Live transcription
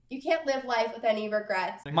you can't live life with any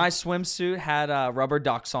regrets. My swimsuit had rubber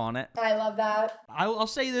ducks on it. I love that. I'll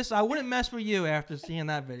say this, I wouldn't mess with you after seeing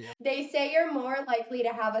that video. They say you're more likely to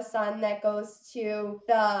have a son that goes to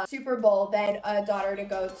the Super Bowl than a daughter to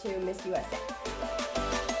go to Miss USA.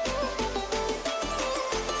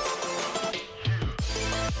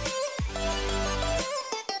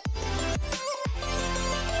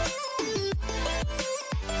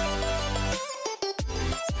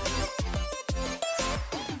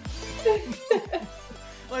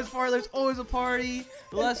 There's always a party.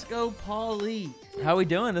 Let's go, Paulie. How we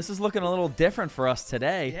doing? This is looking a little different for us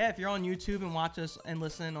today. Yeah, if you're on YouTube and watch us and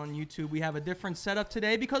listen on YouTube, we have a different setup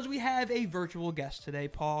today because we have a virtual guest today,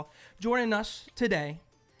 Paul. Joining us today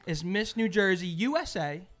is Miss New Jersey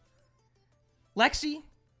USA, Lexi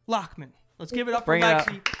Lockman. Let's give it up for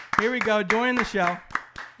Lexi. Here we go, joining the show.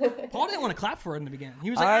 Paul didn't want to clap for it in the beginning. He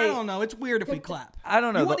was like, I don't know. It's weird if we clap. I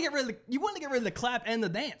don't know. You want to get rid of the clap and the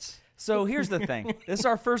dance. So here's the thing. This is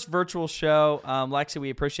our first virtual show. Lexi, we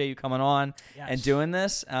appreciate you coming on and doing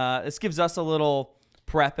this. This gives us a little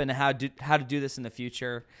prep into how to do this in the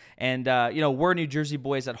future. And, we're New Jersey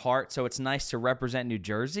boys at heart, so it's nice to represent New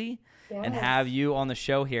Jersey and have you on the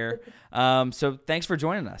show here. So thanks for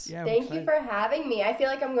joining us. Yeah, Thank you for having me. I feel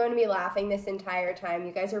like I'm going to be laughing this entire time.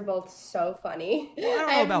 You guys are both so funny. Well,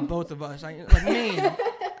 I don't know about both of us.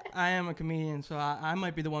 I am a comedian, so I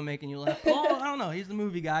might be the one making you laugh. Paul, I don't know. He's the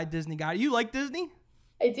movie guy, Disney guy. You like Disney?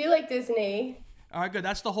 I do like Disney. All right, good.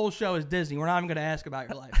 That's the whole show is Disney. We're not even going to ask about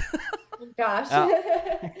your life. Gosh.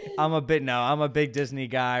 I'm a big Disney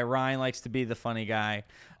guy. Ryan likes to be the funny guy.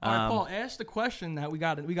 All right, Paul, ask the question that we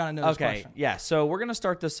got to know this question. Yeah, so we're going to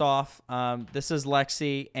start this off. This is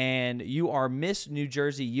Lexi, and you are Miss New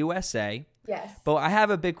Jersey USA. Yes. But I have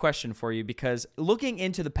a big question for you because looking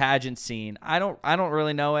into the pageant scene, I don't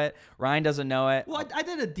really know it. Ryan doesn't know it. Well, I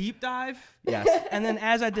did a deep dive. Yes. And then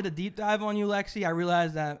as I did a deep dive on you, Lexi, I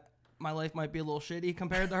realized that my life might be a little shitty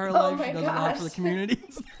compared to her life. She does a lot for the community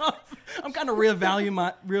and stuff. I'm kind of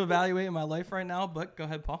reevaluating my life right now, but go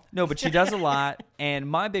ahead, Paul. No, but she does a lot. And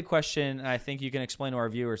my big question, and I think you can explain to our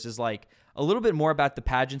viewers, is like a little bit more about the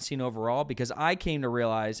pageant scene overall, because I came to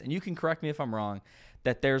realize, and you can correct me if I'm wrong,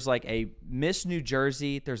 that there's like a Miss New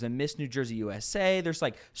Jersey, there's a Miss New Jersey USA, there's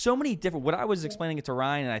like so many different, what I was explaining it to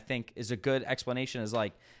Ryan, and I think is a good explanation, is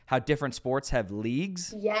like how different sports have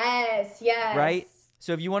leagues. Yes. Right?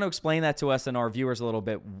 So if you want to explain that to us and our viewers a little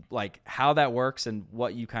bit, like how that works and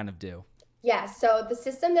what you kind of do. Yeah, so the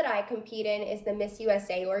system that I compete in is the Miss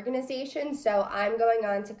USA organization. So I'm going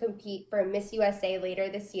on to compete for Miss USA later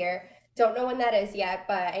this year. Don't know when that is yet,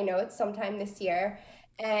 but I know it's sometime this year.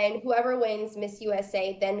 And whoever wins Miss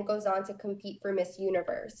USA then goes on to compete for Miss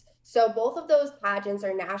Universe. So both of those pageants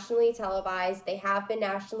are nationally televised. They have been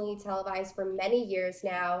nationally televised for many years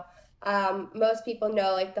now. Most people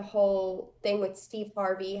know like the whole thing with Steve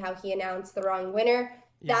Harvey, how he announced the wrong winner.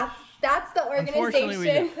 Yeah. That's the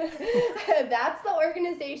organization. That's the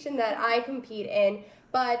organization that I compete in.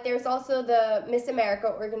 But there's also the Miss America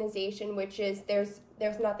organization, which is there's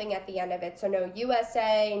nothing at the end of it. So no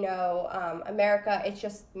USA, no America. It's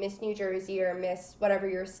just Miss New Jersey or Miss whatever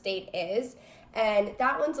your state is. And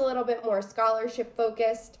that one's a little bit more scholarship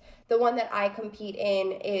focused. The one that I compete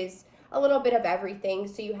in is a little bit of everything.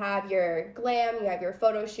 So you have your glam, you have your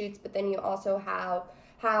photo shoots, but then you also have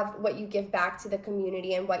what you give back to the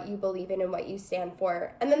community and what you believe in and what you stand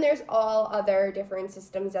for. And then there's all other different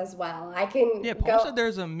systems as well. Paul said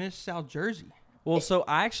there's a Miss South Jersey. Well, so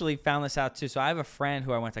I actually found this out too. So I have a friend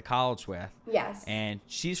who I went to college with. Yes. And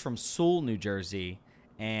she's from Sewell, New Jersey.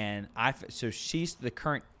 And so she's the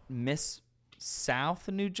current Miss South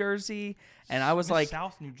New Jersey. And I was Miss like,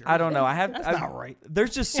 South New Jersey. I don't know. That's not right.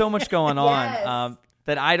 There's just so much going on. Yes.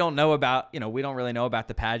 That I don't know about, we don't really know about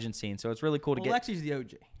the pageant scene. So it's really cool to get. Lexi's the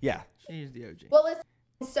OG. Yeah. She's the OG. Well, listen,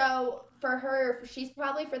 so for her, she's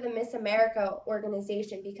probably for the Miss America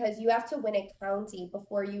organization because you have to win a county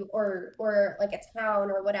before you, or like a town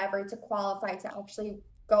or whatever to qualify to actually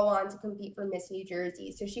go on to compete for Miss New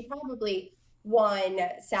Jersey. So she probably won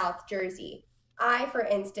South Jersey. I, for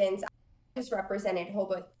instance, just represented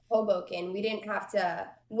Hoboken. We didn't have to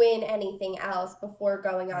win anything else before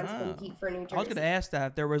going on to compete for New Jersey. I was going to ask that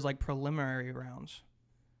if there was like preliminary rounds.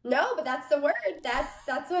 No, but that's the word. That's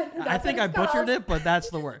what. That's I think what I it's butchered called. it, but that's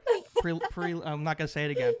the word. I'm not going to say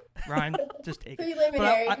it again. Ryan, just take it.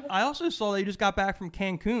 Preliminary. But I also saw that you just got back from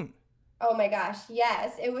Cancun. Oh my gosh,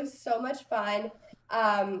 yes. It was so much fun.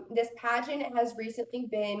 This pageant has recently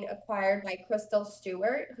been acquired by Crystal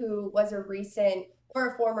Stewart, who was a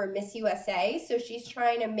former Miss USA. So she's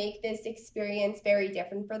trying to make this experience very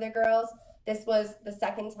different for the girls. This was the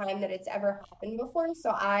second time that it's ever happened before.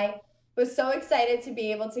 So I was so excited to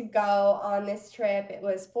be able to go on this trip. It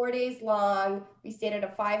was 4 days long. We stayed at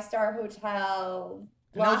a 5-star hotel.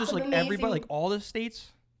 And that was Lots just of like amazing. everybody, like all the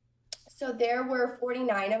states. So there were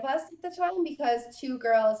 49 of us at the time because 2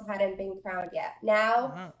 girls hadn't been crowned yet. Now,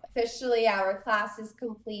 Wow. officially, our class is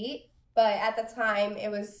complete. But at the time,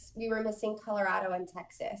 we were missing Colorado and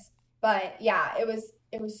Texas. But yeah, it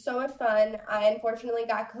was so much fun. I unfortunately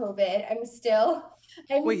got COVID.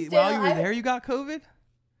 Wait, while you were there, you got COVID?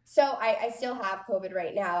 So I still have COVID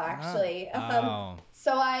right now, actually. Oh.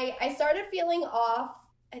 So I started feeling off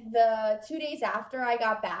the 2 days after I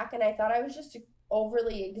got back, and I thought I was just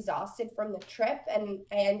overly exhausted from the trip, and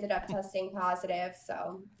I ended up testing positive.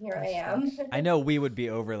 So here I am. I know we would be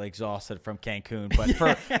overly exhausted from Cancun,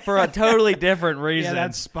 but for a totally different reason. Yeah,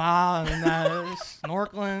 that spa and that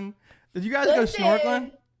snorkeling. Did you guys go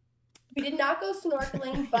snorkeling? We did not go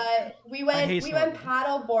snorkeling, but we went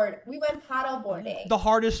paddleboard. We went paddleboarding. The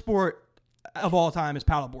hardest sport of all time is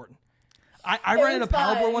paddleboarding. I rented a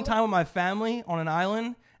paddleboard one time with my family on an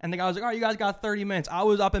island, and the guy was like, all right, you guys got 30 minutes. I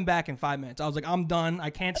was up and back in 5 minutes. I was like, I'm done. I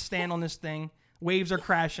can't stand on this thing. Waves are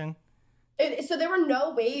crashing. So there were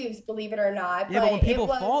no waves, believe it or not. Yeah, but when people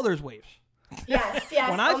fall, there's waves. Yes.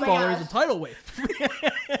 When I fall, there's a tidal wave.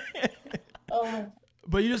 Oh.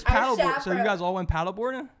 But you just paddleboard. So you guys all went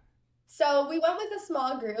paddleboarding? So we went with a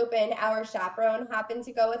small group, and our chaperone happened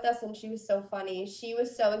to go with us, and she was so funny. She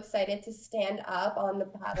was so excited to stand up on the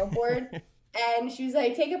paddleboard, and she was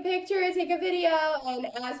like, take a picture, take a video, and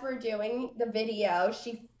as we're doing the video,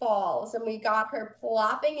 she falls, and we got her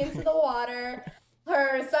plopping into the water.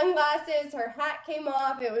 Her sunglasses, her hat came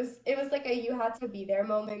off. It was like a you had to be there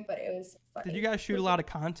moment, but it was funny. Did you guys shoot a lot of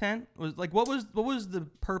content? What was the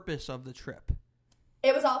purpose of the trip?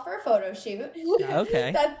 It was all for a photo shoot.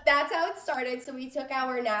 Okay. That's how it started. So we took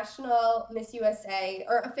our national Miss USA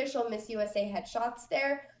or official Miss USA headshots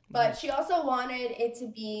there. But Nice. she also wanted it to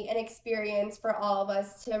be an experience for all of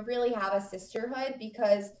us to really have a sisterhood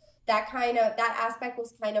because that aspect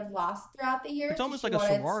was kind of lost throughout the years. It's almost like a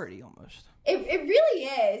sorority almost. It really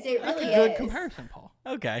is. It That's really a good is. comparison, Paul.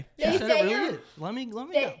 Okay. They You said say it really you're- is. Let me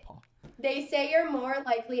they- go, Paul. They say you're more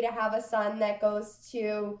likely to have a son that goes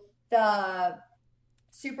to the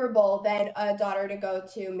Super Bowl than a daughter to go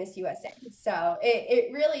to Miss USA. So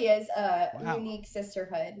it really is a Wow. unique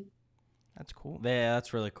sisterhood. That's cool. Yeah,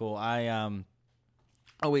 that's really cool.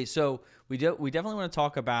 Oh wait, so we definitely want to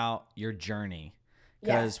talk about your journey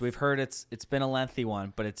because Yes. we've heard it's been a lengthy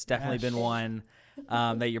one, but it's definitely Yes. been one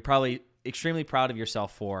that you're probably extremely proud of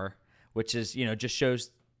yourself for, which is just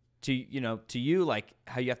shows to you like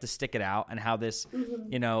how you have to stick it out and how this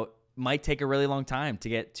might take a really long time to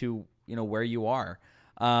get to where you are.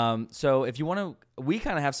 So if you want to, we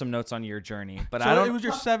kind of have some notes on your journey, but I So don't. it was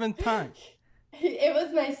your 7th time. It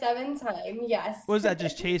was my 7th time, yes. Was that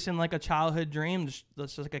just chasing like a childhood dream?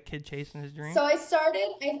 Just like a kid chasing his dream? So I started,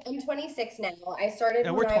 I'm 26 now. I started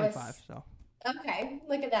yeah, when we're I was... 25, so Okay,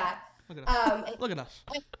 look at that. look at us. And Look at us.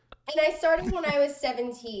 I started when I was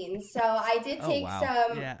 17. So I did Oh, take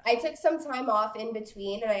wow. I took some time off in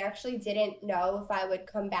between, and I actually didn't know if I would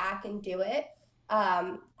come back and do it.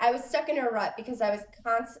 I was stuck in a rut because I was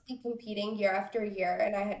constantly competing year after year,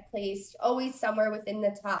 and I had placed always somewhere within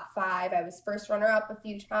the top 5. I was first runner-up a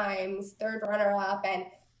few times, third runner-up, and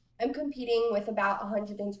I'm competing with about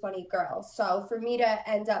 120 girls. So for me to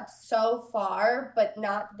end up so far, but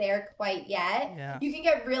not there quite yet, Yeah. you can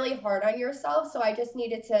get really hard on yourself. So I just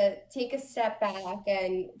needed to take a step back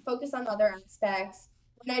and focus on other aspects.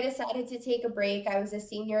 When I decided to take a break, I was a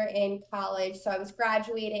senior in college, so I was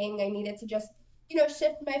graduating. I needed to just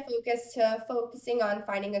shift my focus to focusing on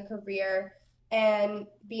finding a career and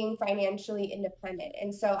being financially independent.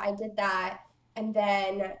 And so I did that. And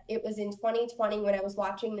then it was in 2020 when I was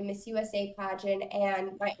watching the Miss USA pageant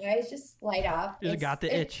and my eyes just light up. You just got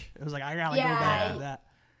the itch. It was like, I gotta go Yeah. back to that.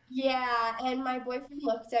 Yeah. And my boyfriend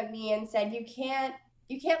looked at me and said, you can't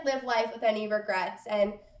live life with any regrets.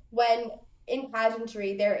 And when in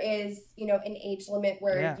pageantry, there is, an age limit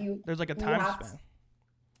where Yeah. you There's like a you time have span.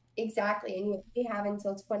 Exactly, and you have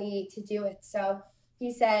until 28 to do it. So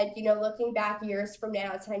he said, looking back years from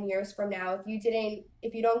now, 10 years from now,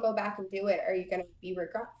 if you don't go back and do it, are you going to be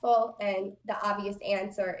regretful? And the obvious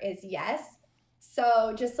answer is yes.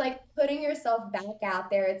 So just like putting yourself back out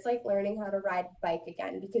there, it's like learning how to ride a bike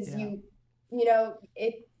again because Yeah.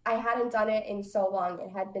 I hadn't done it in so long. It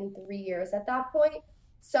had been 3 years at that point.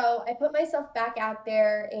 So I put myself back out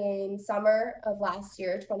there in summer of last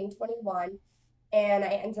year, 2021. And I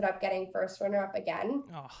ended up getting first runner-up again.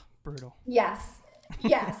 Oh, brutal. Yes.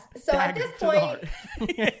 So at Dagger this to the point,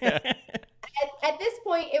 heart. at this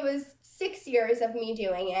point, it was 6 years of me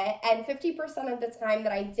doing it, and 50% of the time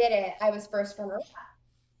that I did it, I was first runner up.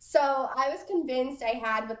 So I was convinced I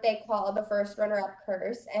had what they call the first runner-up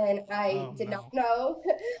curse, and I did not know.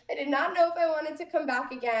 I did not know if I wanted to come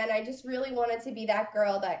back again. I just really wanted to be that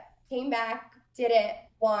girl that came back, did it,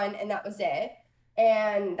 won, and that was it.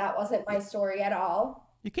 And that wasn't my story at all.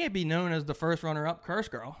 You can't be known as the first runner-up curse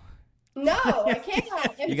girl. No, I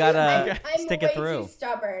can't. You gotta stick it through. I'm way too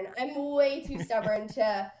stubborn. I'm way too stubborn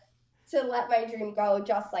to let my dream go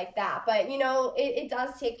just like that. But, you know, it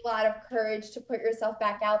does take a lot of courage to put yourself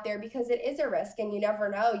back out there because it is a risk and you never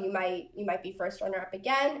know. You might be first runner up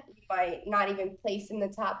again. You might not even place in the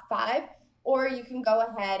top 5, or you can go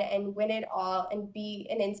ahead and win it all and be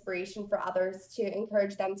an inspiration for others to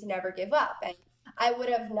encourage them to never give up. And I would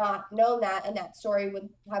have not known that, and that story would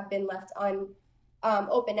have been left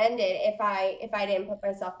open-ended if I didn't put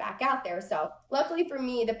myself back out there. So luckily for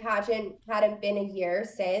me, the pageant hadn't been a year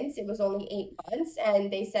since. It was only 8 months,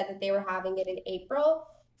 and they said that they were having it in April.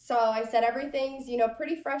 So I said everything's, you know,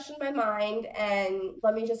 pretty fresh in my mind, and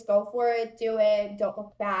let me just go for it, do it, don't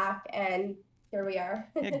look back, and here we are.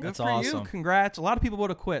 Yeah, good That's for awesome. you. Congrats. A lot of people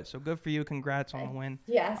would have quit, so good for you. Congrats on the win.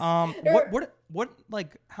 Yes. What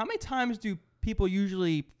like how many times do people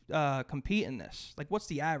usually compete in this? Like, what's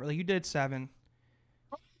the average? Like, you did 7.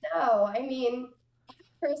 No, I mean,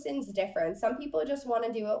 every person's different. Some people just want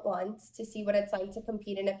to do it once to see what it's like to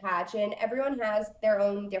compete in a pageant. Everyone has their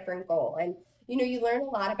own different goal. And, you know, you learn a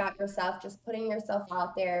lot about yourself just putting yourself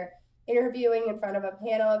out there, interviewing in front of a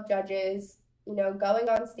panel of judges, you know, going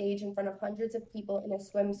on stage in front of hundreds of people in a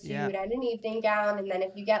swimsuit and an evening gown. And then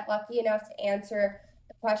if you get lucky enough to answer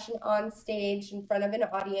the question on stage in front of an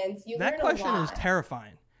audience, you learn a lot. That question is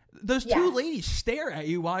terrifying. Those two ladies stare at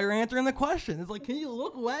you while you're answering the question. It's like, can you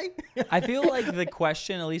look away? I feel like the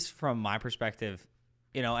question, at least from my perspective,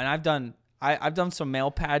 you know, and I've done some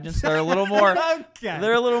male pageants that are a little more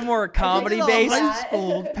they're a little more comedy based. High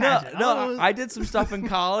school pageant. No, I did some stuff in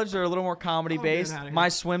college. They're a little more comedy based. My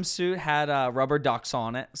swimsuit had rubber ducks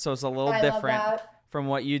on it, so it's a little different from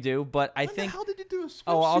what you do. But I think how did you do a swimsuit?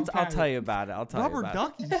 Oh, I'll tell you about it. Rubber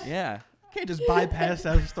duckies. Yeah. Can't just bypass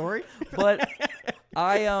that story. But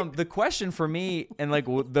the question for me and like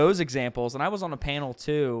those examples, and I was on a panel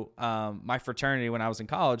too, my fraternity when I was in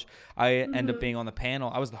college, I ended up being on the panel.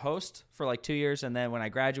 I was the host for like 2 years. And then when I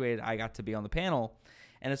graduated, I got to be on the panel,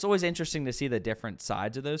 and it's always interesting to see the different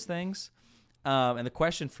sides of those things. And the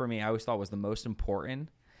question for me, I always thought was the most important.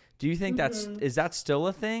 Do you think is that still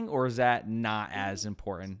a thing, or is that not as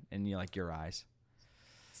important in your eyes?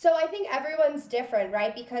 So I think everyone's different,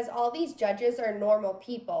 right? Because all these judges are normal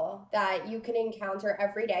people that you can encounter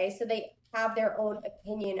every day. So they have their own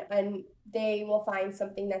opinion, and they will find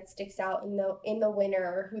something that sticks out in the winner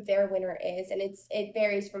or who their winner is. And it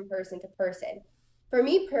varies from person to person. For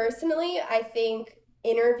me personally, I think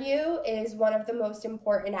interview is one of the most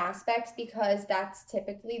important aspects because that's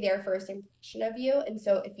typically their first impression of you. And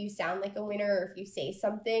so if you sound like a winner, or if you say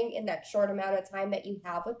something in that short amount of time that you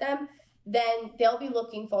have with them, then they'll be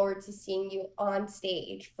looking forward to seeing you on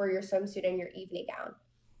stage for your swimsuit and your evening gown.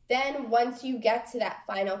 Then once you get to that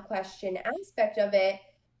final question aspect of it,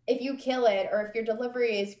 if you kill it or if your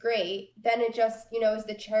delivery is great, then it just, is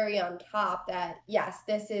the cherry on top that, yes,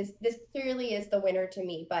 this clearly is the winner to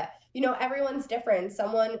me. But, everyone's different.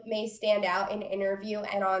 Someone may stand out in interview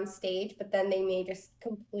and on stage, but then they may just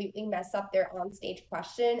completely mess up their on stage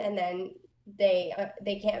question, and then they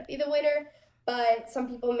can't be the winner. But some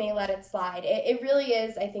people may let it slide. It really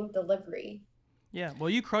is, I think, delivery. Yeah, well,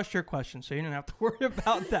 you crushed your question, so you don't have to worry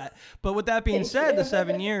about that. But with that being said, the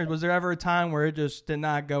 7 years, was there ever a time where it just did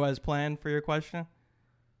not go as planned for your question?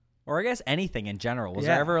 Or I guess anything in general. Was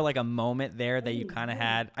there ever like a moment there that you kind of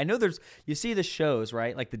had? I know you see the shows,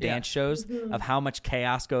 right? Like the dance shows of how much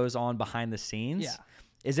chaos goes on behind the scenes. Yeah.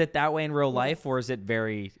 Is it that way in real life, or is it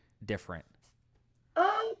very different?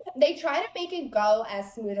 They try to make it go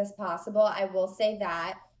as smooth as possible. I will say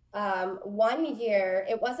that. 1 year,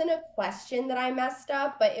 it wasn't a question that I messed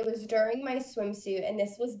up, but it was during my swimsuit, and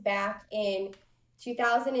this was back in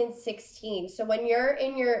 2016. So when you're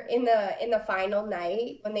in the final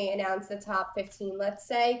night, when they announce the top 15, let's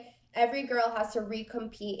say, every girl has to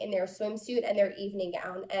recompete in their swimsuit and their evening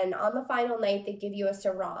gown. And on the final night, they give you a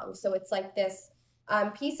sarong. So it's like this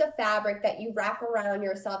piece of fabric that you wrap around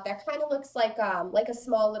yourself that kind of looks like a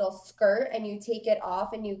small little skirt, and you take it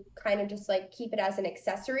off and you kind of just like keep it as an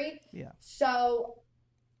accessory. Yeah. So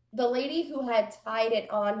the lady who had tied it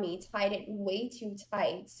on me tied it way too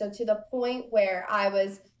tight. So to the point where I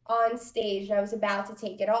was on stage and I was about to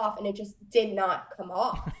take it off and it just did not come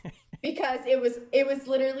off. because it was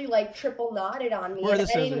literally like triple knotted on me. Where are the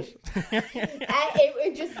and scissors?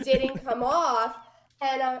 it just didn't come off.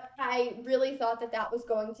 And I really thought that was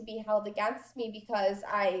going to be held against me because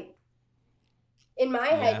in my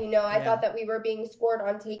head, I thought that we were being scored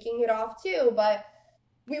on taking it off too, but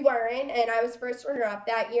we weren't. And I was first runner up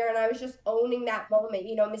that year, and I was just owning that moment.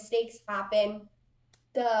 Mistakes happen.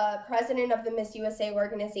 The president of the Miss USA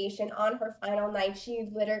organization, on her final night,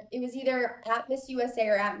 it was either at Miss USA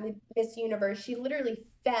or at Miss Universe, she literally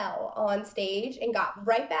fell on stage and got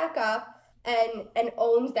right back up and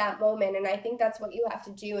owned that moment. And I think that's what you have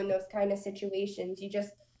to do in those kind of situations.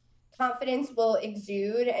 Confidence will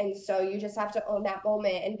exude, and so you just have to own that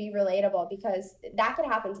moment and be relatable, because that could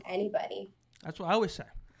happen to anybody. That's what I always say.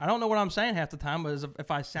 I don't know what I'm saying half the time, but if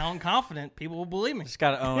I sound confident, people will believe me. Just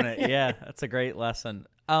got to own it. Yeah, that's a great lesson.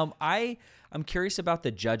 I'm curious about the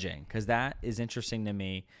judging, because that is interesting to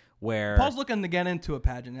me. Where Paul's looking to get into a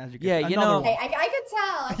pageant, as you can. Yeah, Hey, I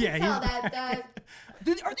could tell that.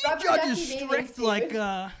 Dude, are these judges strict? Like,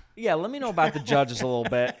 yeah, let me know about the judges a little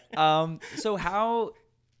bit. So how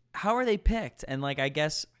are they picked? And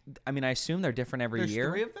I assume they're different every year.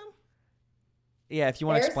 There's 3 of them. Yeah, if you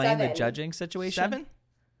want to explain 7. the judging situation. 7.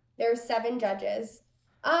 There's 7 judges.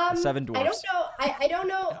 7 dwarfs. I don't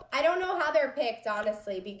know how they're picked,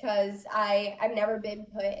 honestly, because I've never been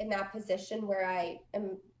put in that position where I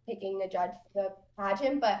am picking a judge for the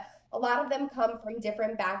pageant, but a lot of them come from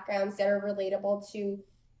different backgrounds that are relatable to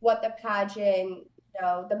what the pageant,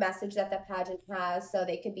 the message that the pageant has. So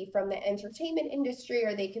they could be from the entertainment industry,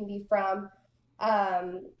 or they can be from,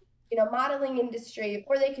 modeling industry,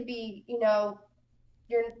 or they could be,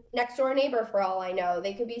 your next door neighbor, for all I know.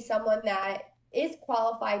 They could be someone that is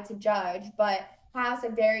qualified to judge, but has a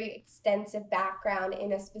very extensive background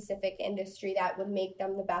in a specific industry that would make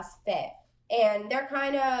them the best fit. And they're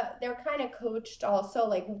kind of coached also,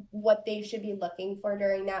 like, what they should be looking for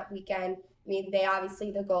during that weekend. I mean,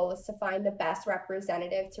 the goal is to find the best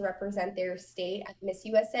representative to represent their state at Miss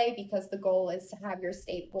USA, because the goal is to have your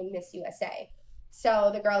state win Miss USA.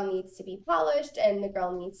 So the girl needs to be polished, and the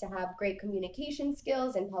girl needs to have great communication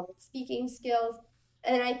skills and public speaking skills.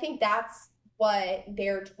 And I think that's what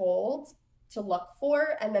they're told to look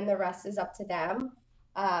for, and then the rest is up to them.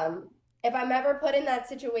 If I'm ever put in that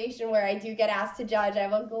situation where I do get asked to judge, I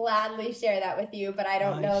will gladly share that with you, but I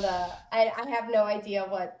don't know I have no idea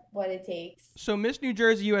what it takes. So Miss New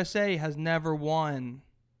Jersey USA has never won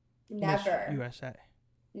Never. Miss USA.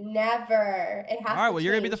 Never. It has All right, well,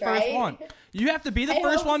 you're going to be the first one. You have to be the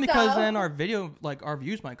first one, because then our video, our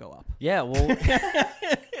views might go up. Yeah, well,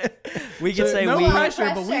 we can say no we... pressure,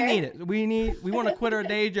 but we need it. We want to quit our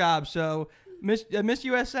day job, so Miss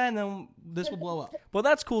USA, and then this will blow up. Well,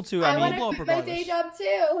 that's cool, too. I want to quit my day job,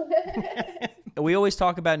 too. We always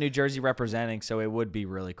talk about New Jersey representing, so it would be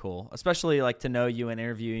really cool, especially to know you and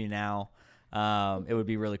interview you now. It would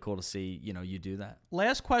be really cool to see, you do that.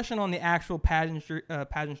 Last question on the actual pageantry,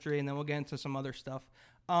 and then we'll get into some other stuff.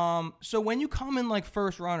 So when you come in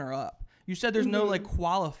first runner up, you said there's no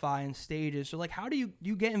qualifying stages. So how do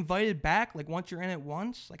you get invited back? Once you're in it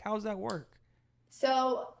once, how does that work?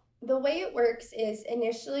 So the way it works is,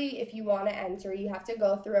 initially, if you want to enter, you have to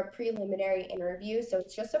go through a preliminary interview. So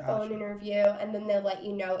it's just a phone interview, and then they'll let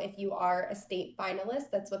you know if you are a state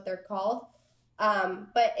finalist. That's what they're called.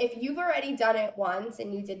 But if you've already done it once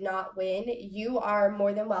and you did not win, you are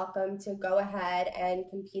more than welcome to go ahead and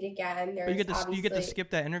compete again. You get to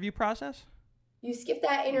skip that interview process? You skip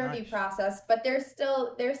that interview process, but there's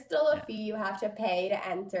still a fee you have to pay to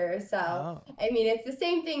enter. So, I mean, it's the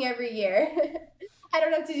same thing every year. I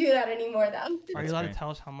don't have to do that anymore, though. Are you allowed to tell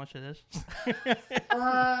us how much it is?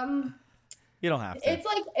 You don't have to. It's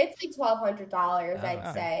like $1,200,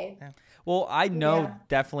 I'd say. Yeah. Well, I know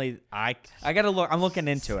definitely. I gotta look. I'm looking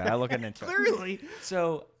into it. Clearly.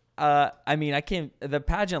 So, I can't. The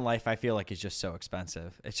pageant life, I feel is just so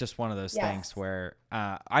expensive. It's just one of those things where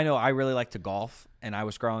I know I really like to golf, and I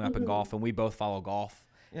was growing up in golf, and we both follow golf,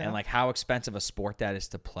 and how expensive a sport that is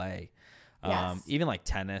to play. Even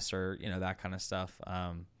tennis or that kind of stuff.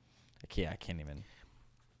 I can't even.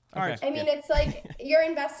 All right. I mean, it's you're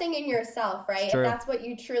investing in yourself, right? If that's what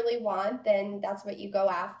you truly want, then that's what you go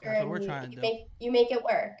after, that's and what we're trying to do. You make it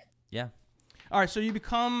work. Yeah. All right, so you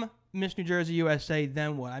become Miss New Jersey USA,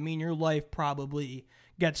 then what? I mean, your life probably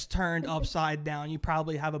gets turned upside down. You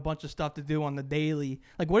probably have a bunch of stuff to do on the daily.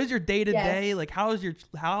 What is your day-to-day? How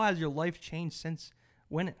has your life changed since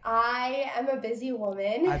winning? I am a busy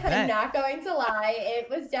woman. I'm not going to lie. It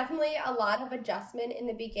was definitely a lot of adjustment in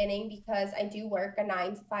the beginning, because I do work a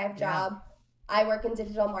 9-to-5 job. I work in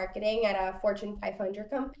digital marketing at a Fortune 500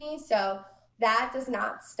 company. So that does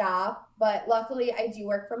not stop, but luckily I do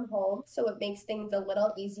work from home, so it makes things a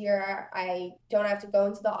little easier. I don't have to go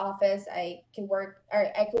into the office. I can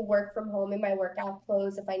work from home in my workout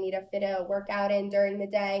clothes if I need to fit a workout in during the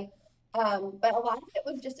day. But a lot of it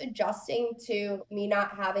was just adjusting to me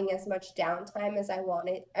not having as much downtime as I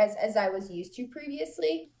wanted, as I was used to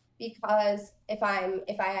previously. Because if I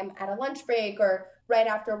am at a lunch break or right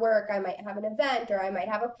after work, I might have an event or I might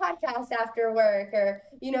have a podcast after work or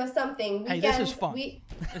something. Hey, this is fun.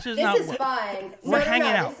 This is fun. We're hanging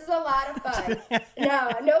out. This is a lot of fun.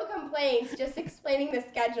 No complaints. Just explaining the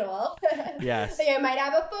schedule. Yes. I might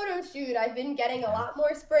have a photo shoot. I've been getting a lot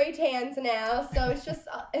more spray tans now, so it's just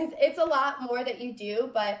it's a lot more that you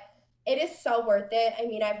do, but it is so worth it. I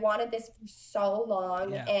mean, I've wanted this for so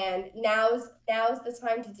long, and now's the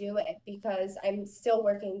time to do it because I'm still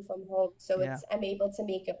working from home, so I'm able to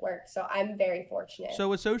make it work. So I'm very fortunate. So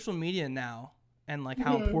with social media now and like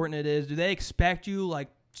how important it is, do they expect you like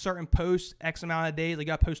certain posts X amount of days? Like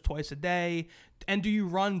you got to post twice a day, and do you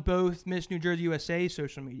run both Miss New Jersey USA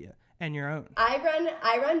social media and your own?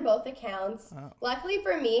 I run both accounts. Oh. Luckily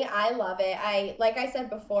for me, I love it. Like I said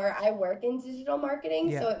before, I work in digital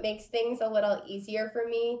marketing, so it makes things a little easier for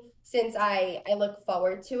me since I look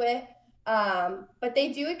forward to it. But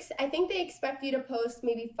they do. I think they expect you to post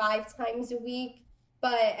maybe 5 times a week.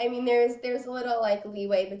 But I mean, there's a little like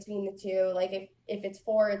leeway between the two. Like if it's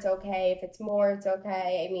 4, it's okay. If it's more, it's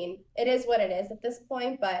okay. I mean, it is what it is at this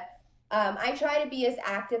point, but. I try to be as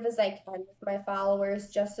active as I can with my followers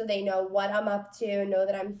just so they know what I'm up to, know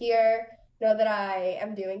that I'm here, know that I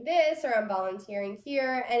am doing this or I'm volunteering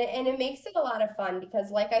here. And it makes it a lot of fun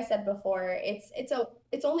because like I said before,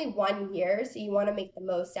 it's only 1 year, so you want to make the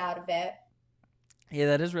most out of it. Yeah,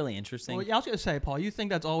 that is really interesting. Well, I was going to say, Paul, you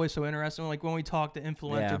think that's always so interesting. Like when we talk to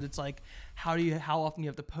influencers, it's like, how often you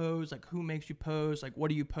have to pose? Like who makes you pose? Like what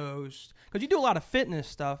do you post? Because you do a lot of fitness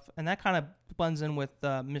stuff, and that kind of blends in with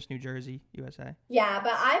Miss New Jersey USA. Yeah,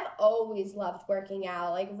 but I've always loved working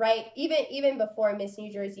out. Like even before Miss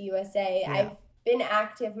New Jersey USA, I've been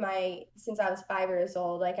active since I was 5 years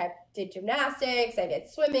old. Like I did gymnastics, I did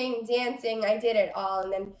swimming, dancing, I did it all,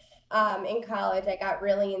 and then. In college, I got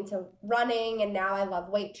really into running, and now I love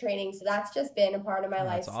weight training. So that's just been a part of my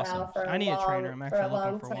lifestyle for a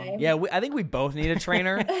long time. Yeah, I think we both need a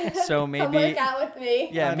trainer. So maybe come work out with me.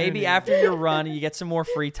 Yeah, maybe after your run, you get some more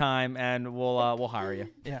free time, and we'll hire you.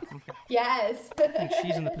 Yeah. Yes. I think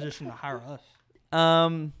she's in the position to hire us.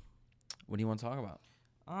 What do you want to talk about?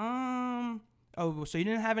 So you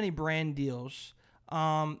didn't have any brand deals.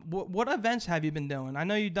 What events have you been doing? I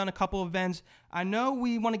know you've done a couple events. I know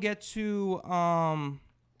we want to get to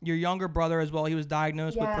your younger brother as well. He was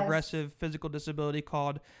diagnosed with progressive physical disability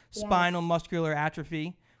called spinal muscular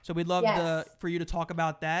atrophy. So we'd love for you to talk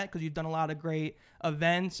about that because you've done a lot of great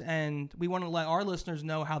events, and we want to let our listeners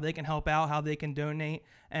know how they can help out, how they can donate,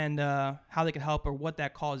 and how they can help or what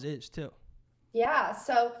that cause is too. Yeah,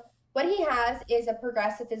 so what he has is a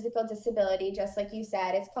progressive physical disability, just like you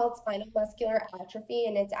said. It's called spinal muscular atrophy,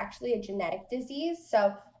 and it's actually a genetic disease.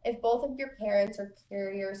 So if both of your parents are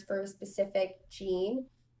carriers for a specific gene,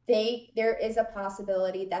 there is a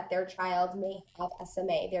possibility that their child may have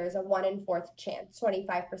SMA. There is a 1 in 4th chance,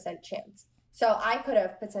 25% chance. So I could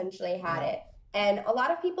have potentially had it. And a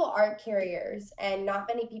lot of people are carriers, and not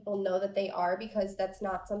many people know that they are because that's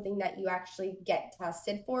not something that you actually get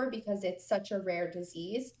tested for because it's such a rare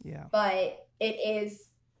disease. Yeah. But it is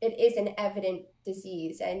an evident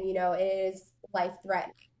disease, and it is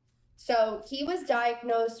life-threatening. So he was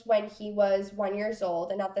diagnosed when he was 1 year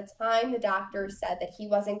old, and at the time the doctor said that he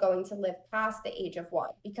wasn't going to live past the age of 1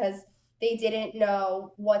 because they didn't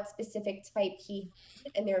know what specific type he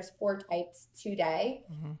had, and there's 4 types today.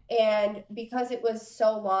 Mm-hmm. And because it was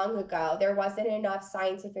so long ago, there wasn't enough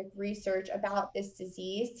scientific research about this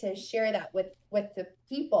disease to share that with the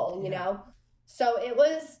people, you know? So it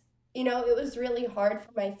was really hard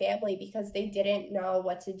for my family because they didn't know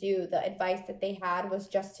what to do. The advice that they had was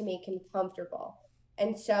just to make him comfortable.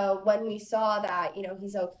 And so when we saw that,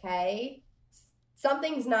 he's okay,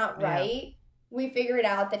 something's not right. We figured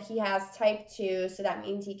out that he has type 2, so that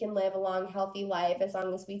means he can live a long, healthy life as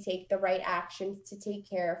long as we take the right actions to take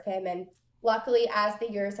care of him. And luckily, as the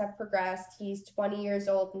years have progressed, he's 20 years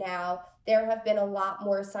old now. There have been a lot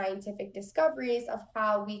more scientific discoveries of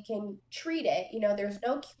how we can treat it. There's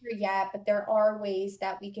no cure yet, but there are ways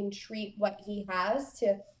that we can treat what he has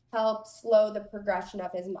to help slow the progression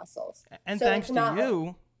of his muscles. And so thanks to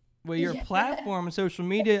you. Well, your platform and social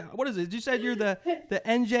media, what is it? You said you're the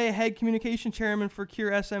NJ Head Communication Chairman for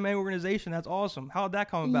Cure SMA organization. That's awesome. How did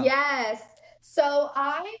that come about? Yes. So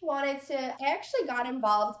I actually got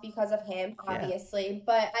involved because of him, obviously,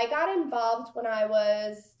 but I got involved when I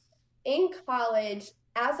was in college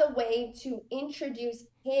as a way to introduce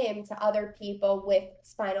him to other people with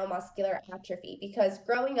spinal muscular atrophy. Because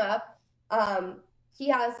growing up, um, he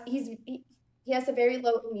has a very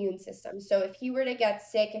low immune system. So if he were to get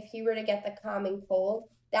sick, if he were to get the common cold,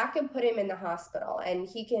 that can put him in the hospital, and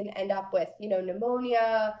he can end up with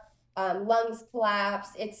pneumonia, lungs collapse.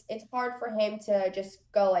 It's hard for him to just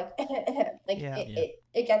go like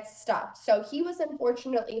it gets stuck. So he was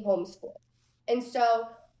unfortunately homeschooled, and so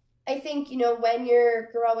I think when you're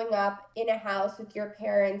growing up in a house with your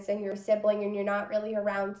parents and your sibling, and you're not really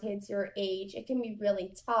around kids your age, it can be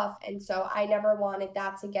really tough. And so I never wanted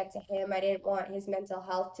that to get to him. I didn't want his mental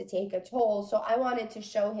health to take a toll. So I wanted to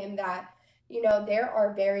show him that there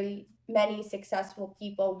are very many successful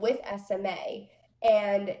people with SMA,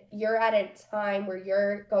 and you're at a time where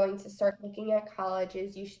you're going to start looking at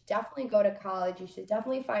colleges. You should definitely go to college. You should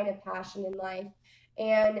definitely find a passion in life,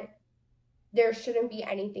 and there shouldn't be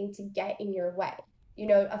anything to get in your way.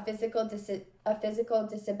 A physical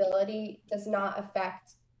disability does not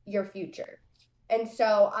affect your future. And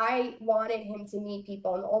so I wanted him to meet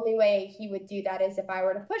people, and the only way he would do that is if I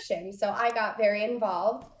were to push him. So I got very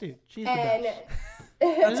involved. Dude, she's the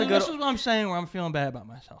best. This is what I'm saying, where I'm feeling bad about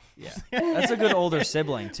myself. Yeah, that's a good older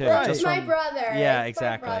sibling too. Right. It's my brother. Yeah, it's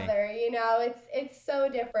exactly. My brother. It's so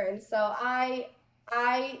different. So I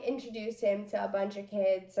introduced him to a bunch of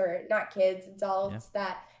kids, or not kids, adults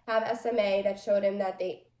that have SMA, that showed him that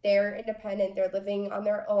they're independent. They're living on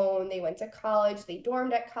their own. They went to college. They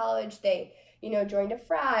dormed at college. They joined a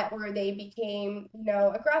frat, or they became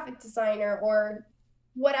a graphic designer, or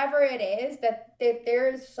whatever it is. That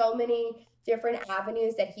there's so many different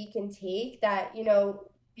avenues that he can take, that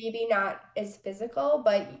maybe not as physical,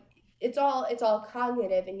 but it's all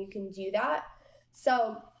cognitive, and you can do that.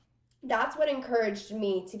 So that's what encouraged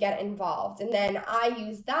me to get involved. And then I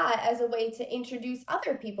use that as a way to introduce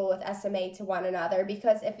other people with SMA to one another,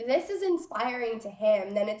 because if this is inspiring to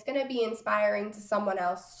him, then it's going to be inspiring to someone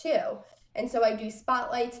else too. And so I do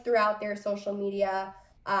spotlights throughout their social media.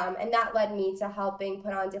 And that led me to helping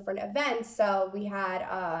put on different events. So we had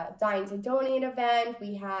a Dying to Donate event.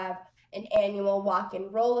 We have an annual walk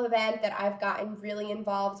and roll event that I've gotten really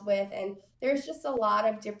involved with. And there's just a lot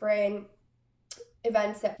of different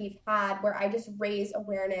events that we've had where I just raise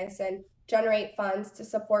awareness and generate funds to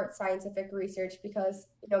support scientific research, because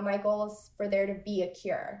my goal is for there to be a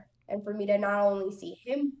cure, and for me to not only see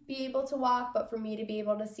him be able to walk, but for me to be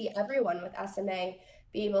able to see everyone with SMA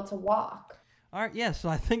be able to walk. All right, yeah, so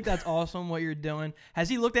I think that's awesome what you're doing. Has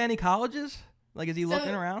he looked at any colleges? Like, is he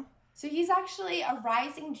looking around? So he's actually a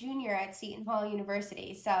rising junior at Seton Hall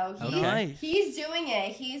University. So he's doing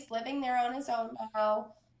it. He's living there on his own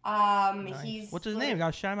now. Nice. What's his name?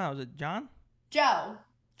 Gotta shout him out. Was it John? Joe.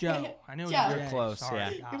 I knew it was Joe. You're close. Sorry,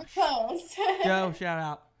 yeah. You're close. Joe, shout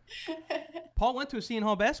out. Paul went to a Seton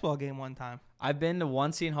Hall basketball game one time. I've been to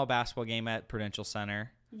one Seton Hall basketball game at Prudential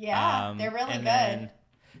Center. Yeah, they're really good.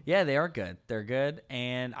 Yeah, they are good. They're good.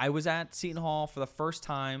 And I was at Seton Hall for the first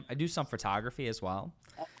time. I do some photography as well.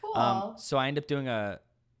 Oh, cool. So I ended up doing a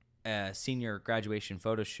senior graduation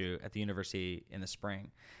photo shoot at the university in the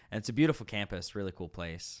spring. And it's a beautiful campus, really cool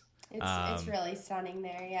place. It's really stunning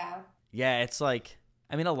there, yeah. Yeah, it's like,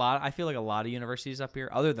 I feel like a lot of universities up here,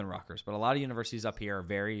 other than Rutgers, but a lot of universities up here are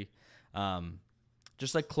very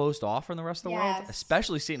just like closed off from the rest of the world,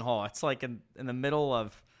 especially Seton Hall. It's like in the middle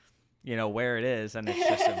of where it is, and it's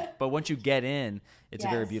just but once you get in, it's a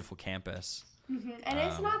very beautiful campus. Mm-hmm. And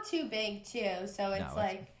it's not too big too, so it's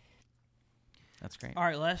that's great. All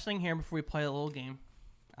right, last thing here before we play a little game.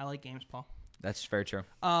 I like games, Paul. That's very true.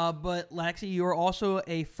 But Lexi, you are also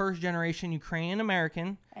a first-generation Ukrainian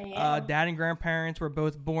American. I am. Dad and grandparents were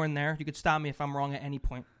both born there. You could stop me if I'm wrong at any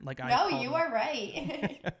point. No, you are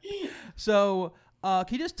right. So, can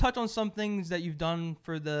you just touch on some things that you've done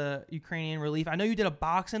for the Ukrainian relief? I know you did a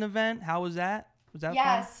boxing event. How was that? Was that fun?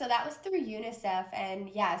 Yes, so that was through UNICEF, and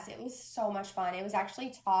yes, it was so much fun. It was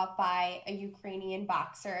actually taught by a Ukrainian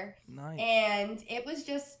boxer. Nice. And it was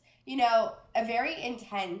just, a very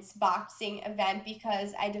intense boxing event,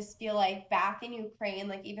 because I just feel like back in Ukraine,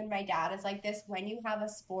 like even my dad is like this, when you have a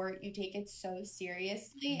sport, you take it so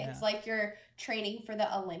seriously. Yeah. It's like you're training for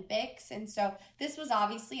the Olympics. And so this was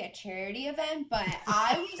obviously a charity event, but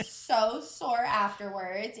I was so sore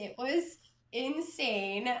afterwards. It was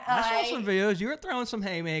insane. I saw some videos. You were throwing some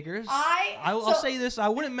haymakers. I'll say this. I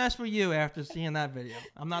wouldn't mess with you after seeing that video.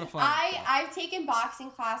 I'm not a fighter. I've taken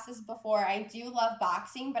boxing classes before. I do love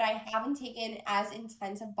boxing, but I haven't taken as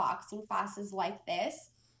intensive boxing classes like this.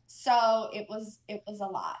 So it was a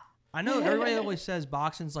lot. I know everybody always says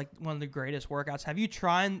boxing's like one of the greatest workouts. Have you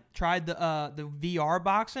tried the VR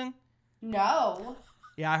boxing? No.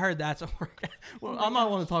 Yeah, I heard that's a workout. Well, I'm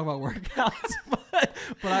not want to talk about workouts, but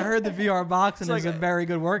I heard the VR boxing is a very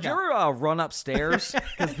good Did workout. you ever run upstairs?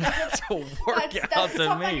 Because that's a workout That's to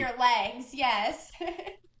tough me. on your legs, yes.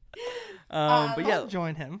 But yeah, Don't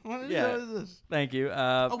join him. What Yeah. is this? thank you.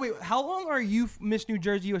 Oh wait, how long are you Miss New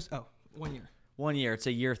Jersey US? Oh, 1 year. 1 year. It's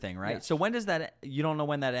a year thing, right? Yes. So when does that? You don't know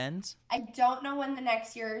when that ends? I don't know when the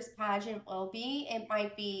next year's pageant will be. It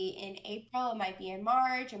might be in April, it might be in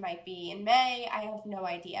March, it might be in May. I have no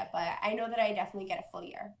idea, but I know that I definitely get a full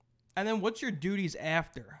year. And then what's your duties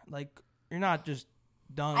after? Like you're not just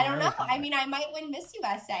done. I don't and know. everything. I mean, I might win Miss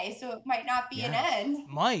USA, so it might not be an Yes. end.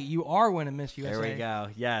 Might you are winning Miss USA? There we go.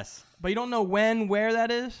 Yes. But you don't know when, where that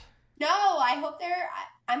is. No, I hope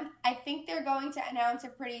I think they're going to announce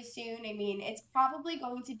it pretty soon. I mean, it's probably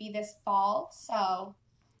going to be this fall, so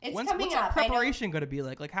it's coming what's up. that I know. preparation going to be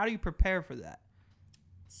like? Like, how do you prepare for that?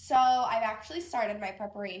 So I've actually started my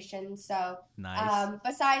preparation. So Nice.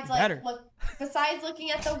 besides Better. besides looking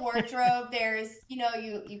at the wardrobe, there's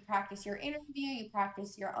you practice your interview, you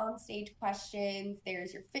practice your onstage questions.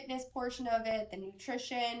 There's your fitness portion of it, the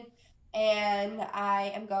nutrition. And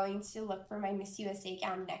I am going to look for my Miss USA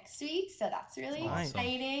gown next week, so that's really Nice.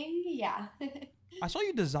 exciting. Yeah. I saw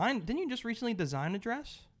you design. Didn't you just recently design a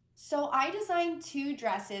dress? So I designed 2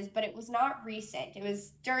 dresses, but it was not recent. It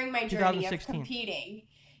was during my journey of 2016. competing.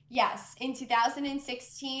 Yes, in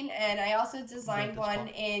 2016, and I also designed that's one fun.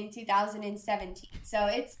 in 2017. So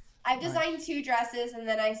I've designed 2 dresses, and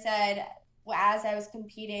then I said, well, as I was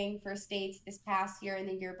competing for states this past year and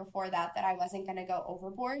the year before that I wasn't going to go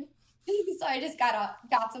overboard. So I just got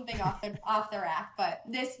something off the rack. But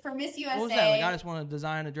this for Miss USA. What was that? Like, I just want to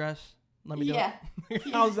design a dress. Let me do Yeah. it.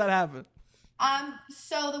 How does that happen?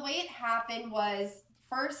 So the way it happened was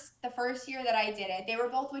the first year that I did it, they were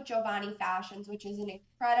both with Giovanni Fashions, which is an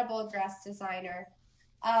incredible dress designer.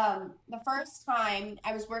 The first time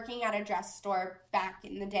I was working at a dress store back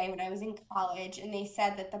in the day when I was in college, and they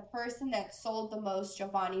said that the person that sold the most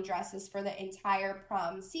Giovanni dresses for the entire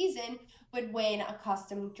prom season would win a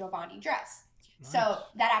custom Giovanni dress. Nice. So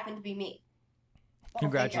that happened to be me. Go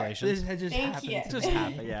figure. Congratulations. It just Thank happened. you. to Just me.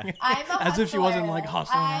 happened, yeah. I'm a As if she wasn't like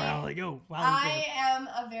hustler. hustling around, like, oh, wow. I am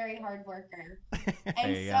a very hard worker.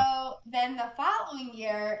 And you so then the following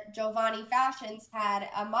year, Giovanni Fashions had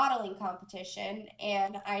a modeling competition,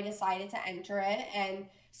 and I decided to enter it. And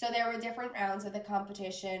so there were different rounds of the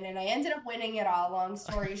competition, and I ended up winning it all, long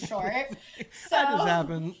story short. That just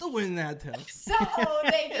happened to win that too. So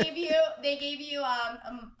they gave you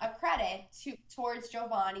a credit towards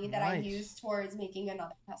Giovanni that I Nice. used towards making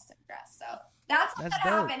another custom dress. So that's what That's that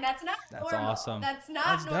dope. happened. That's not That's normal. awesome. That's not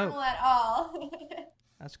That's normal dope. at all.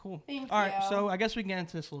 That's cool. Thank All right, you. so I guess we can get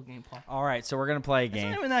into this little game, Paul. All right, so we're gonna play a It's not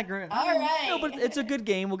game. even that great. All right. No, but it's a good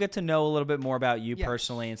game. We'll get to know a little bit more about you Yes.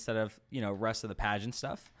 personally instead of rest of the pageant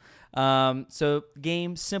stuff. So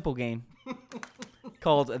simple game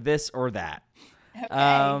called This or That.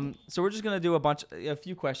 Okay. So we're just gonna do a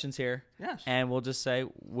few questions here, Yes. and we'll just say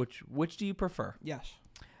which do you prefer? Yes.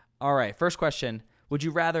 All right, first question: would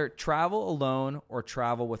you rather travel alone or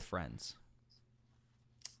travel with friends?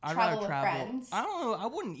 I'd Travel rather with travel. friends. I don't know. I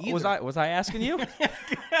wouldn't either. Was I asking you?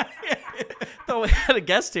 Thought we had a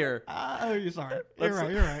guest here. Oh, you're sorry.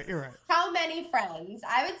 Let's- You're right. How many friends?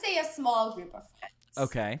 I would say a small group of friends.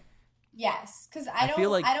 Okay. Yes, because I feel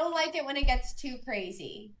like- I don't like it when it gets too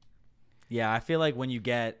crazy. Yeah, I feel like when you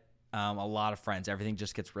get a lot of friends, everything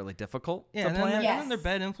just gets really difficult Yeah, to and then, plan. Yes. and then they're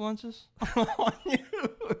bad influences on you.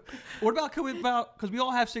 What about because we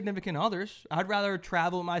all have significant others? I'd rather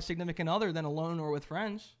travel with my significant other than alone or with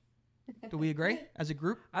friends. Do we agree as a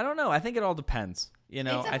group? I don't know. I think it all depends. It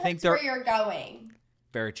I depends think where they're you're going.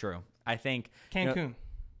 very true. I think Cancun.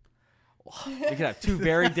 we could have 2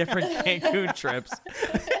 very different Cancun trips.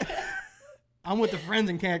 I'm with the friends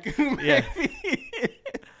in Cancun. Yeah.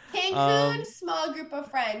 Cancun, small group of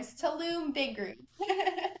friends. Tulum, big group.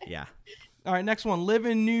 Yeah. All right, next one. Live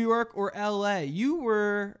in New York or L.A.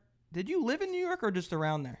 Did you live in New York or just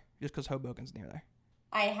around there? Just because Hoboken's near there.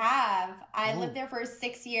 I have. I Ooh. lived there for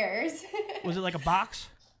 6 years. Was it like a box?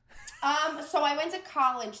 So I went to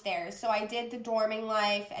college there. So I did the dorming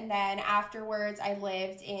life, and then afterwards I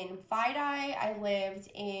lived in Fidei. I lived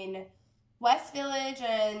in West Village,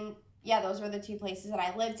 and yeah, those were the 2 places that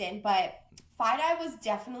I lived in. But Fidei was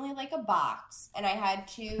definitely like a box, and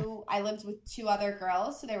I lived with 2 other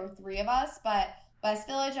girls, so there were 3 of us. But West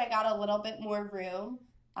Village, I got a little bit more room.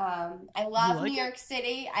 I love like New York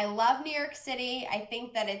City. I love New York City. I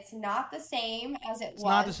think that it's not the same as it It's was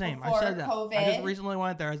not the same. I before said that. COVID. I just recently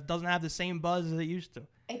went there. It doesn't have the same buzz as it used to.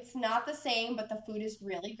 It's not the same, but the food is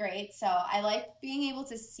really great. So I like being able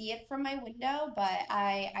to see it from my window, but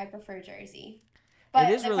I prefer Jersey. But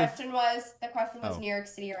It is the really- question was Oh. New York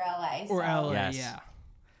City or LA. Or so LA, Yes. yeah.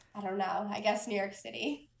 I don't know. I guess New York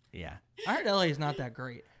City. Yeah. I heard LA is not that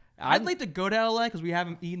great. I'd like to go to LA because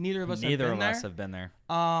neither of us have been there. have been there.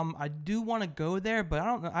 I do want to go there, but I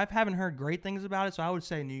don't know. I haven't heard great things about it, so I would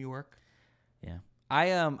say New York. Yeah.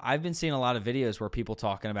 I've been seeing a lot of videos where people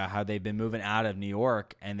talking about how they've been moving out of New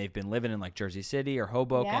York and they've been living in like Jersey City or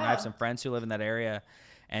Hoboken. I have Yeah. some friends who live in that area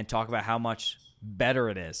and talk about how much better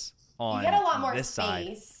it is on You get a lot more this side.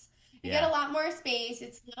 space. You Yeah. get a lot more space.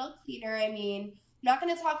 It's a little cleaner. I mean, I'm not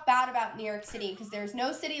going to talk bad about New York City because there's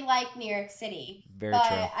no city like New York City. Very but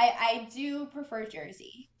true. I do prefer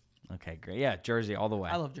Jersey. Okay, great. Yeah, Jersey all the way.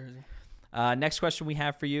 I love Jersey. Next question we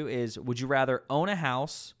have for you is: would you rather own a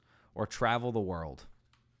house or travel the world?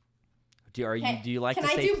 Do you like Can to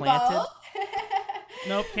I stay do planted? both?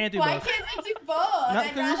 Nope, can't do Why both. can't I do both? I'd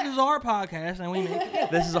Because this rather- is our podcast, and we make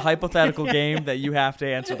it. This is a hypothetical game that you have to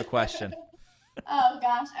answer the question. Oh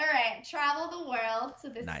gosh. All right. Travel the world. So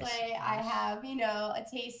this Nice. way I have, a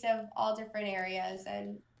taste of all different areas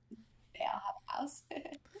and they all have a house.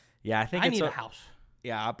 Yeah, I think I it's need a house.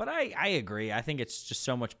 Yeah, but I agree. I think it's just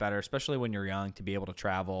so much better, especially when you're young, to be able to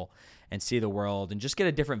travel and see the world and just get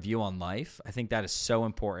a different view on life. I think that is so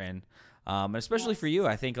important, and especially for you.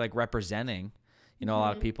 I think like representing, a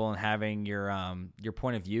lot of people and having your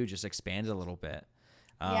point of view just expand a little bit.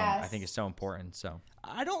 I think it's so important. So,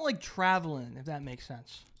 I don't like traveling, if that makes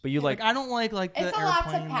sense. but you like I don't like the It's a lot to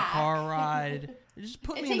airplane, the pack. car ride. Just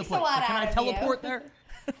put It me in the takes a place. lot Can I out of teleport you. there?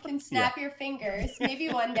 Can snap your fingers. Maybe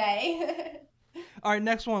one day. All right,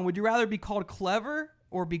 next one. Would you rather be called clever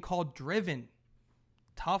or be called driven?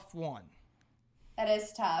 Tough one. That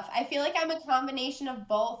is tough. I feel like I'm a combination of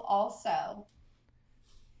both also.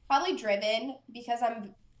 Probably driven because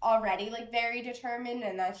I'm already like very determined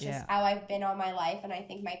and that's just Yeah. how I've been all my life and I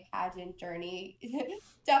think my pageant journey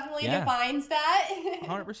definitely Yeah. defines that.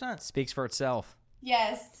 100%. speaks for itself.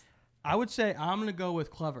 Yes. I would say I'm going to go with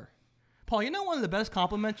clever. Paul, one of the best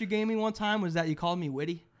compliments you gave me one time was that you called me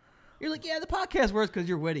witty. You're like, yeah, the podcast works because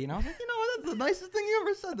you're witty. And I was like, what? That's the nicest thing you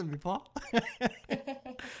ever said to me, Paul.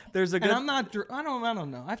 There's a good. And I'm not, I don't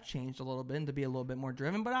know. I've changed a little bit to be a little bit more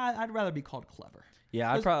driven, but I'd rather be called clever. Yeah,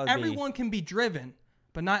 I'd 'Cause probably everyone can be driven,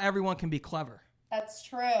 but not everyone can be clever. That's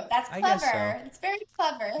true. That's I clever. guess so. It's very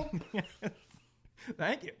clever.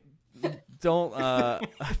 Thank you. Don't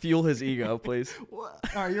fuel his ego, please. All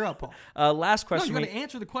right, you're up, Paul. Last No, question. you got we- to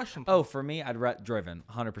answer the question. Paul. Oh, for me, I'd driven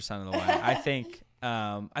 100% of the way. I think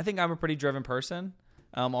I'm a pretty driven person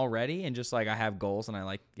already, and just like I have goals, and I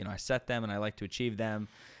like I set them, and I like to achieve them,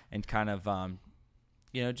 and kind of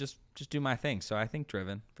just do my thing. So I think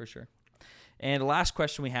driven for sure. And the last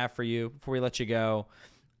question we have for you before we let you go: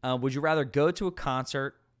 would you rather go to a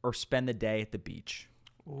concert or spend the day at the beach?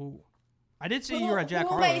 Ooh. I did see you were at Jack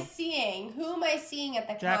Who am I Harlow. seeing? Who am I seeing at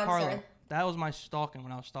the Jack concert? Harlow. That was my stalking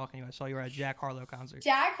when I was stalking you. I saw you were at Jack Harlow concert.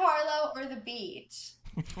 Jack Harlow or the beach?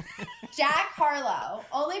 Jack Harlow.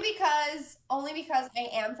 Only because I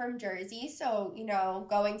am from Jersey, so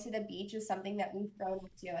going to the beach is something that we've grown up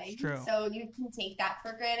doing. It's true. So you can take that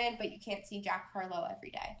for granted, but you can't see Jack Harlow every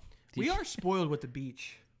day. We are spoiled with the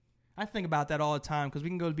beach. I think about that all the time because we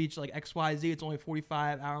can go to the beach like XYZ. It's only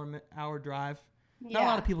 45-hour drive. Not a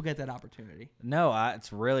lot of people get that opportunity. No,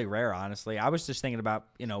 it's really rare, honestly. I was just thinking about,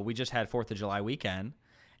 we just had 4th of July weekend,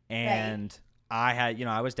 and I had,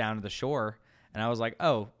 I was down to the shore, and I was like,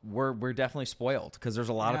 oh, we're definitely spoiled because there's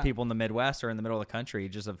a lot of people in the Midwest or in the middle of the country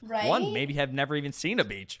just have one, maybe have never even seen a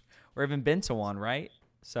beach or even been to one, right?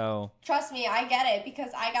 So Trust me, I get it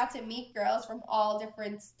because I got to meet girls from all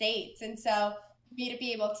different states, and so for me to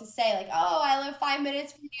be able to say like, oh, I live 5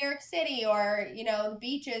 minutes from New York City, or the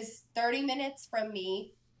beach is 30 minutes from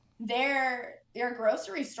me, their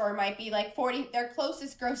grocery store might be like 40. Their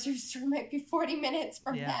closest grocery store might be 40 minutes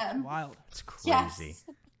from Yeah, them. wild. it's crazy. Yes.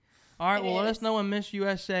 All right, It well, let us is. know when Miss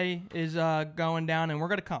USA is going down, and we're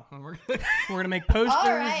gonna come. And we're gonna make posters. All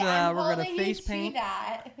right, I'm we're gonna holding face you paint. to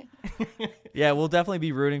that. Yeah, we'll definitely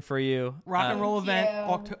be rooting for you. Rock and roll Thank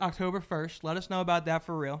event you. October 1st. Let us know about that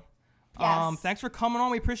for real. Yes. Thanks for coming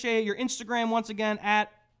on. We appreciate it. Your Instagram once again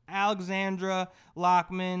at Alexandra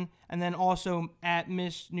Lockman, and then also at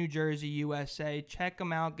Miss New Jersey USA. Check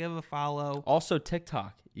them out. Give a follow. Also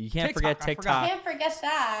TikTok. You can't forget I TikTok. forgot. Can't forget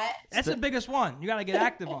that. That's the biggest one. You got to get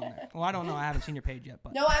active on there. Well, I don't know. I haven't seen your page yet,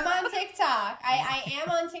 but No, I'm on TikTok. I am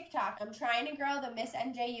on TikTok. I'm trying to grow the Miss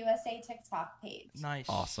NJ USA TikTok page. nice.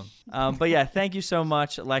 Awesome. But yeah, thank you so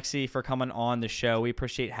much, Lexi, for coming on the show. We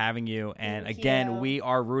appreciate having you. And Thank again, you. we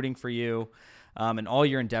are rooting for you and all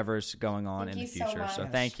your endeavors going on Thank in the you so future. much. So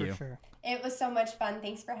Yes, thank for you. Sure. It was so much fun.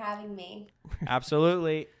 Thanks for having me.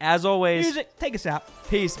 Absolutely. As always, Music, take us out.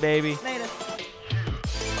 peace, baby. Later.